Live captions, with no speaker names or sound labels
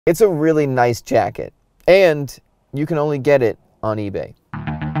It's a really nice jacket, and you can only get it on eBay.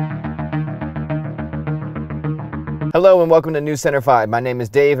 Hello and welcome to News Center 5. My name is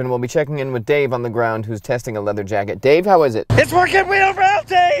Dave, and we'll be checking in with Dave on the ground, who's testing a leather jacket. Dave, how is it? It's working real well,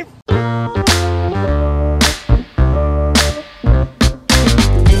 Dave!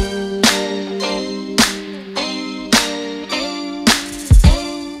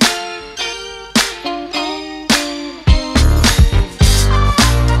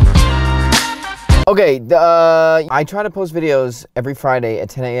 Okay, I try to post videos every Friday at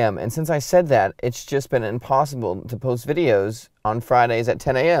 10 a.m. and since I said that, it's just been impossible to post videos on Fridays at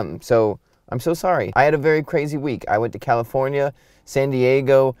 10 a.m. So I'm so sorry. I had a very crazy week. I went to California, San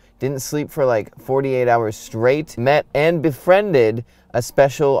Diego, didn't sleep for like 48 hours straight, met and befriended a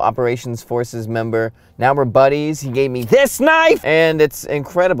Special Operations Forces member. Now we're buddies. He gave me this knife, and it's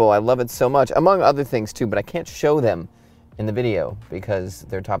incredible. I love it so much, among other things too, but I can't show them in the video because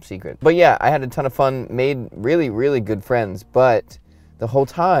they're top secret. But yeah, I had a ton of fun, made really, really good friends, but the whole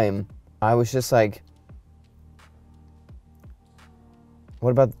time I was just like, what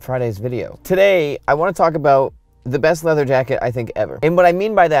about Friday's video? Today, I want to talk about the best leather jacket I think ever. And what I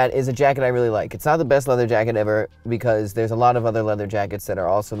mean by that is a jacket I really like. It's not the best leather jacket ever because there's a lot of other leather jackets that are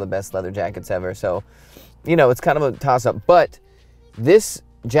also the best leather jackets ever. So, you know, it's kind of a toss-up. But this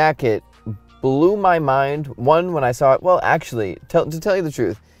jacket blew my mind, one, when I saw it. Well, actually, to tell you the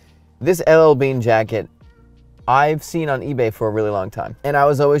truth, this l.l.bean jacket I've seen on eBay for a really long time. And I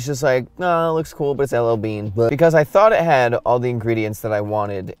was always just like, no, it looks cool, but it's l.l.bean. But because I thought it had all the ingredients that I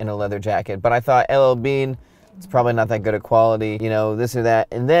wanted in a leather jacket, but I thought l.l.bean, it's probably not that good of quality, you know, this or that.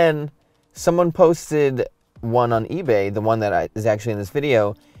 And then someone posted one on eBay, the one that is actually in this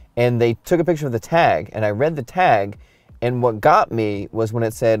video, and they took a picture of the tag, and I read the tag, and what got me was when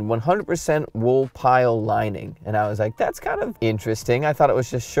it said 100% wool pile lining. And I was like, that's kind of interesting. I thought it was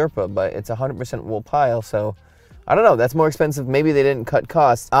just Sherpa, but it's 100% wool pile, so I don't know, that's more expensive. Maybe they didn't cut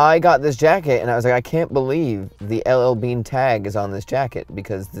costs. I got this jacket and I was like, I can't believe the l.l.bean tag is on this jacket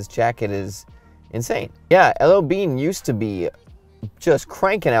because this jacket is insane. Yeah, l.l.bean used to be just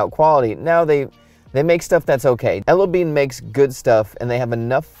cranking out quality. Now they make stuff that's okay. l.l.bean makes good stuff, and they have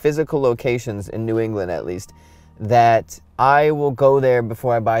enough physical locations in New England at least that I will go there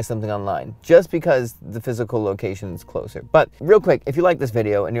before I buy something online, just because the physical location is closer. But real quick, if you like this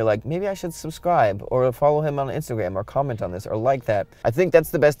video and you're like, maybe I should subscribe or follow him on Instagram or comment on this or like that, I think that's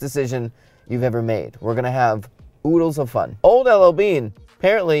the best decision you've ever made. We're gonna have oodles of fun. Old l.l.bean,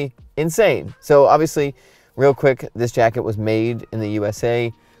 apparently insane. So obviously, real quick, this jacket was made in the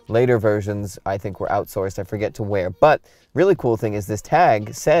USA. Later versions, I think, were outsourced. I forget to where. But really cool thing is this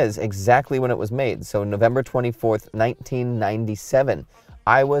tag says exactly when it was made. So November 24th, 1997.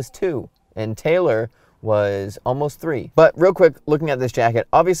 I was 2, and Taylor was almost 3. But real quick, looking at this jacket,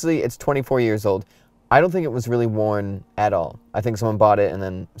 obviously it's 24 years old. I don't think it was really worn at all. I think someone bought it and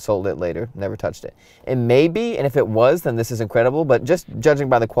then sold it later, never touched it. It may be, and if it was, then this is incredible. But just judging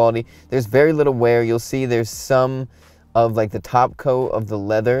by the quality, there's very little wear. You'll see there's some of like the top coat of the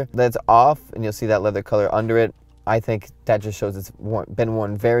leather that's off, and you'll see that leather color under it. I think that just shows it's been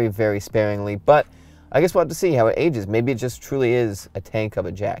worn very, very sparingly, but I guess we'll have to see how it ages. Maybe it just truly is a tank of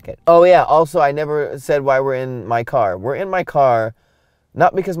a jacket. Oh yeah, also I never said why we're in my car. We're in my car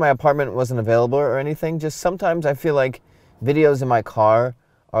not because my apartment wasn't available or anything, just sometimes I feel like videos in my car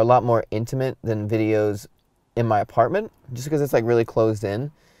are a lot more intimate than videos in my apartment, just because it's like really closed in.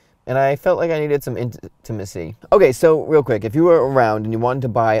 And I felt like I needed some intimacy. Okay, so real quick, if you were around and you wanted to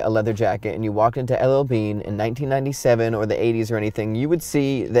buy a leather jacket and you walked into l.l.bean in 1997 or the 80s or anything, you would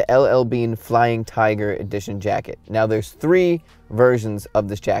see the l.l.bean Flying Tiger Edition jacket. Now there's 3 versions of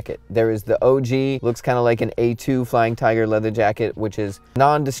this jacket. There is the OG, looks kind of like an A2 Flying Tiger leather jacket, which is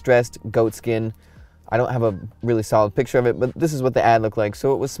non-distressed goatskin. I don't have a really solid picture of it, but this is what the ad looked like.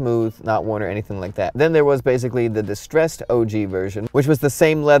 So it was smooth, not worn or anything like that. Then there was basically the distressed OG version, which was the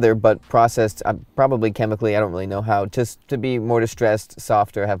same leather, but processed probably chemically, I don't really know how, just to be more distressed,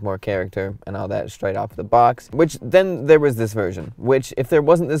 softer, have more character and all that straight off the box. Which then there was this version, which if there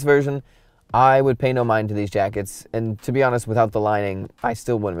wasn't this version, I would pay no mind to these jackets, and to be honest, without the lining, I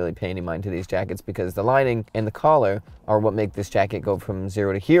still wouldn't really pay any mind to these jackets because the lining and the collar are what make this jacket go from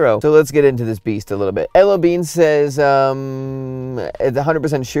 0 to hero. So let's get into this beast a little bit. l.l.bean says it's 100%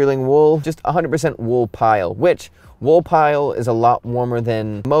 shearling wool, just 100% wool pile, which wool pile is a lot warmer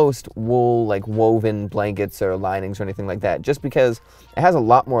than most wool, like woven blankets or linings or anything like that, just because it has a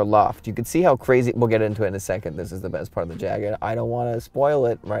lot more loft. You can see how crazy, we'll get into it in a second. This is the best part of the jacket. I don't want to spoil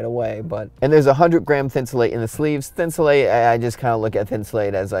it right away, but, and there's 100-gram thinsulate in the sleeves. Thinsulate, I just kind of look at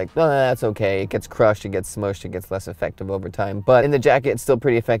thinsulate as like, no, that's okay. It gets crushed, it gets smushed, it gets less effective effective over time. But in the jacket, it's still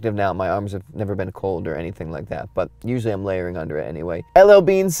pretty effective now. My arms have never been cold or anything like that, but usually I'm layering under it anyway.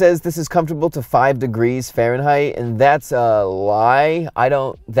 l.l.bean says this is comfortable to 5 degrees Fahrenheit, and that's a lie.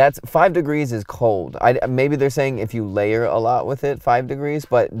 That's 5 degrees is cold. Maybe they're saying if you layer a lot with it, 5 degrees,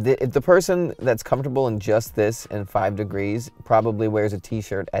 but if the person that's comfortable in just this and 5 degrees probably wears a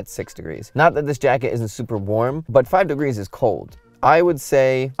t-shirt at 6 degrees. Not that this jacket isn't super warm, but 5 degrees is cold. I would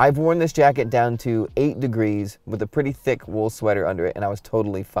say I've worn this jacket down to 8 degrees with a pretty thick wool sweater under it, and I was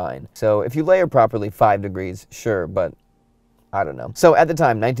totally fine. So if you layer properly, 5 degrees, sure, but I don't know. So at the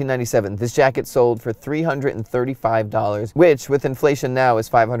time, 1997, this jacket sold for $335, which with inflation now is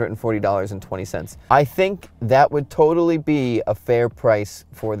 $540.20. I think that would totally be a fair price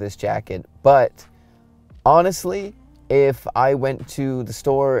for this jacket, but honestly, if I went to the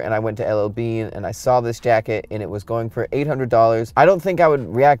store and I went to l.l.bean and I saw this jacket and it was going for $800, I don't think I would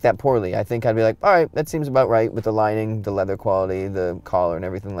react that poorly. I think I'd be like, all right, that seems about right with the lining, the leather quality, the collar and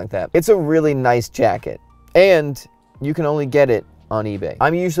everything like that. It's a really nice jacket, and you can only get it on eBay.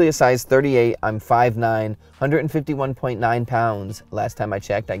 I'm usually a size 38, I'm 5'9", 151.9 pounds. Last time I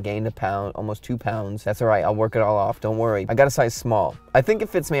checked, I gained a pound, almost 2 pounds. That's all right, I'll work it all off, don't worry. I got a size small. I think it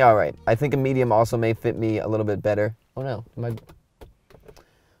fits me all right. I think a medium also may fit me a little bit better. Oh no,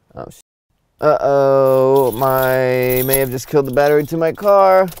 uh-oh, may have just killed the battery to my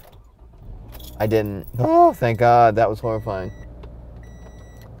car. I didn't. Oh, thank God, that was horrifying.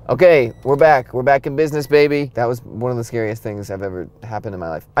 Okay, we're back in business, baby. That was one of the scariest things I've ever happened in my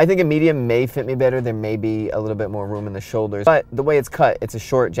life. I think a medium may fit me better. There may be a little bit more room in the shoulders, but the way it's cut, it's a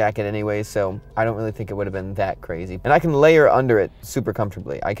short jacket anyway, so I don't really think it would have been that crazy. And I can layer under it super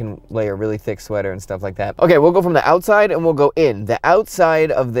comfortably. I can layer really thick sweater and stuff like that. Okay, we'll go from the outside and we'll go in. The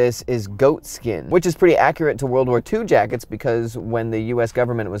outside of this is goat skin, which is pretty accurate to World War II jackets, because when the US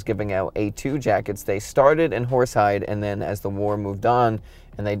government was giving out A2 jackets, they started in horsehide, and then as the war moved on,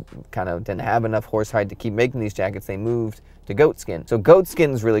 and they kind of didn't have enough horsehide to keep making these jackets, they moved to goat skin. So goat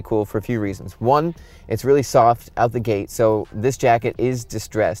skin is really cool for a few reasons. One, it's really soft out the gate, so this jacket is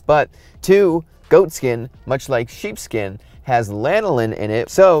distressed. But two, goat skin, much like sheepskin, has lanolin in it,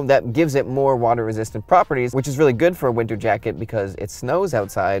 so that gives it more water resistant properties, which is really good for a winter jacket because it snows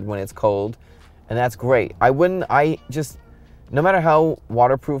outside when it's cold, and that's great. No matter how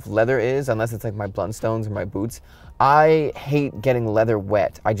waterproof leather is, unless it's like my Blundstones or my boots, I hate getting leather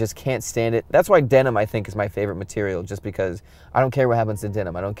wet. I just can't stand it. That's why denim, I think, is my favorite material, just because I don't care what happens to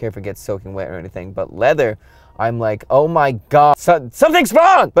denim. I don't care if it gets soaking wet or anything, but leather, I'm like, oh my God, something's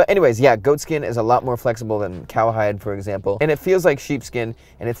wrong! But anyways, yeah, goat skin is a lot more flexible than cowhide, for example, and it feels like sheepskin,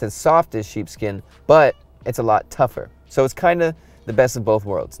 and it's as soft as sheepskin, but it's a lot tougher. So it's kind of the best of both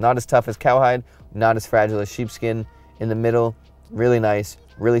worlds. Not as tough as cowhide, not as fragile as sheepskin. In the middle, really nice,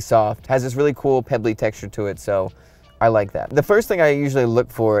 really soft, has this really cool pebbly texture to it, so I like that. The first thing I usually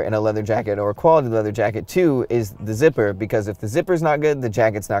look for in a leather jacket, or a quality leather jacket too, is the zipper, because if the zipper's not good, the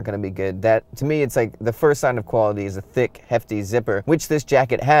jacket's not gonna be good. That, to me, it's like the first sign of quality is a thick, hefty zipper, which this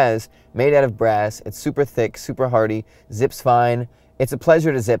jacket has, made out of brass. It's super thick, super hardy, zips fine. It's a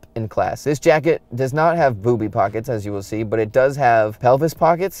pleasure to zip in class. This jacket does not have booby pockets, as you will see, but it does have pelvis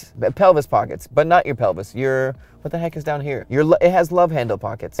pockets, but not your pelvis. What the heck is down here? It has love handle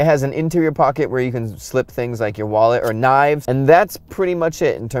pockets. It has an interior pocket where you can slip things like your wallet or knives, and that's pretty much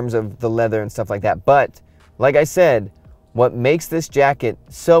it in terms of the leather and stuff like that. But, like I said, what makes this jacket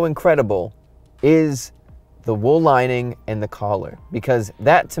so incredible is the wool lining and the collar, because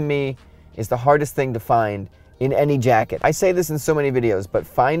that, to me, is the hardest thing to find in any jacket. I say this in so many videos, but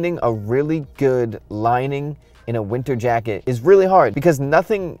finding a really good lining in a winter jacket is really hard, because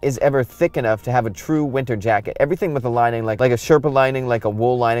nothing is ever thick enough to have a true winter jacket. Everything with a lining, like a Sherpa lining, like a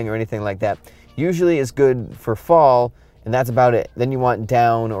wool lining or anything like that, usually is good for fall, and that's about it. Then you want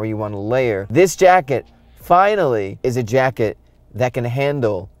down, or you want a layer. This jacket, finally, is a jacket that can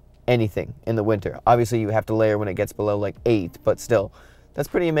handle anything in the winter. Obviously, you have to layer when it gets below like 8, but still. That's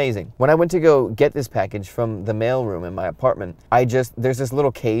pretty amazing. When I went to go get this package from the mail room in my apartment, there's this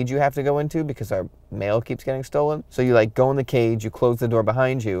little cage you have to go into because our mail keeps getting stolen. So you like go in the cage, you close the door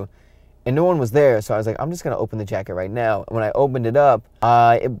behind you, and no one was there. So I was like, I'm just gonna open the jacket right now. When I opened it up,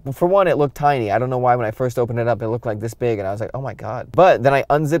 for one, it looked tiny. I don't know why when I first opened it up, it looked like this big, and I was like, oh my God. But then I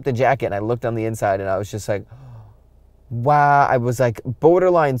unzipped the jacket and I looked on the inside and I was just like, wow, I was like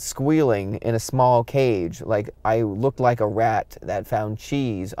borderline squealing in a small cage. Like I looked like a rat that found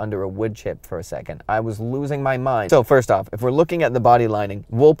cheese under a wood chip for a second. I was losing my mind. So first off, if we're looking at the body lining,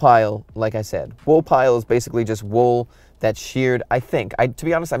 wool pile, like I said, wool pile is basically just wool that's sheared, I think. To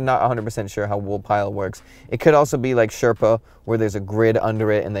be honest, I'm not 100% sure how wool pile works. It could also be like Sherpa, where there's a grid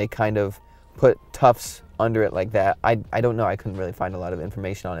under it and they kind of put tufts under it like that. I don't know. I couldn't really find a lot of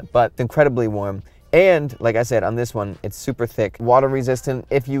information on it, but it's incredibly warm. And like I said, on this one, it's super thick, water resistant.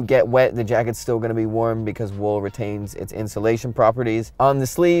 If you get wet, the jacket's still going to be warm because wool retains its insulation properties. On the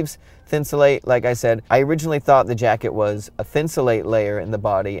sleeves, Thinsulate, like I said, I originally thought the jacket was a Thinsulate layer in the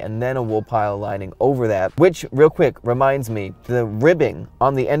body and then a wool pile lining over that, which, real quick, reminds me, the ribbing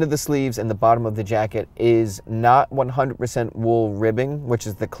on the end of the sleeves and the bottom of the jacket is not 100% wool ribbing, which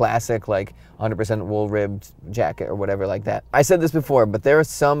is the classic, like, 100% wool ribbed jacket or whatever like that. I said this before, but there are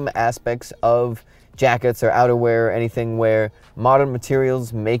some aspects of jackets or outerwear or anything where modern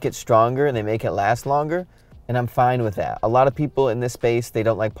materials make it stronger and they make it last longer, and I'm fine with that. A lot of people in this space, they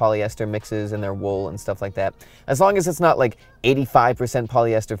don't like polyester mixes in their wool and stuff like that. As long as it's not like 85%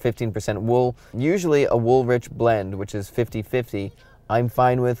 polyester, 15% wool, usually a wool-rich blend, which is 50-50, I'm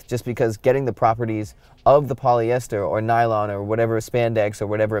fine with, just because getting the properties of the polyester or nylon or whatever, spandex or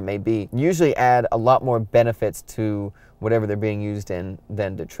whatever it may be, usually add a lot more benefits to whatever they're being used in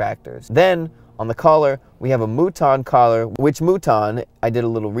than detractors. Then, on the collar, we have a mouton collar, which mouton I did a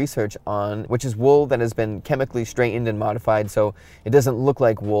little research on, which is wool that has been chemically straightened and modified so it doesn't look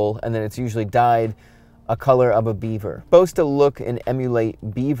like wool, and then it's usually dyed a color of a beaver. Supposed to look and emulate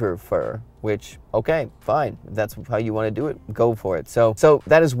beaver fur, which, okay, fine. If that's how you want to do it, go for it. So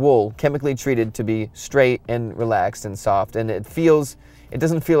that is wool, chemically treated to be straight and relaxed and soft, and it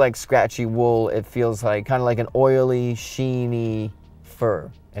doesn't feel like scratchy wool. It feels like kind of like an oily, sheeny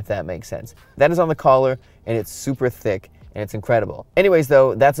fur, if that makes sense. That is on the collar, and it's super thick, and it's incredible. Anyways,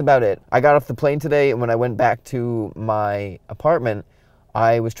 though, that's about it. I got off the plane today, and when I went back to my apartment,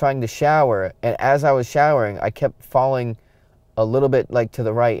 I was trying to shower, and as I was showering, I kept falling a little bit like to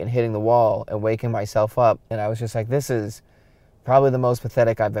the right and hitting the wall and waking myself up, and I was just like, this is probably the most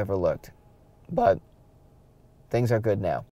pathetic I've ever looked. But things are good now.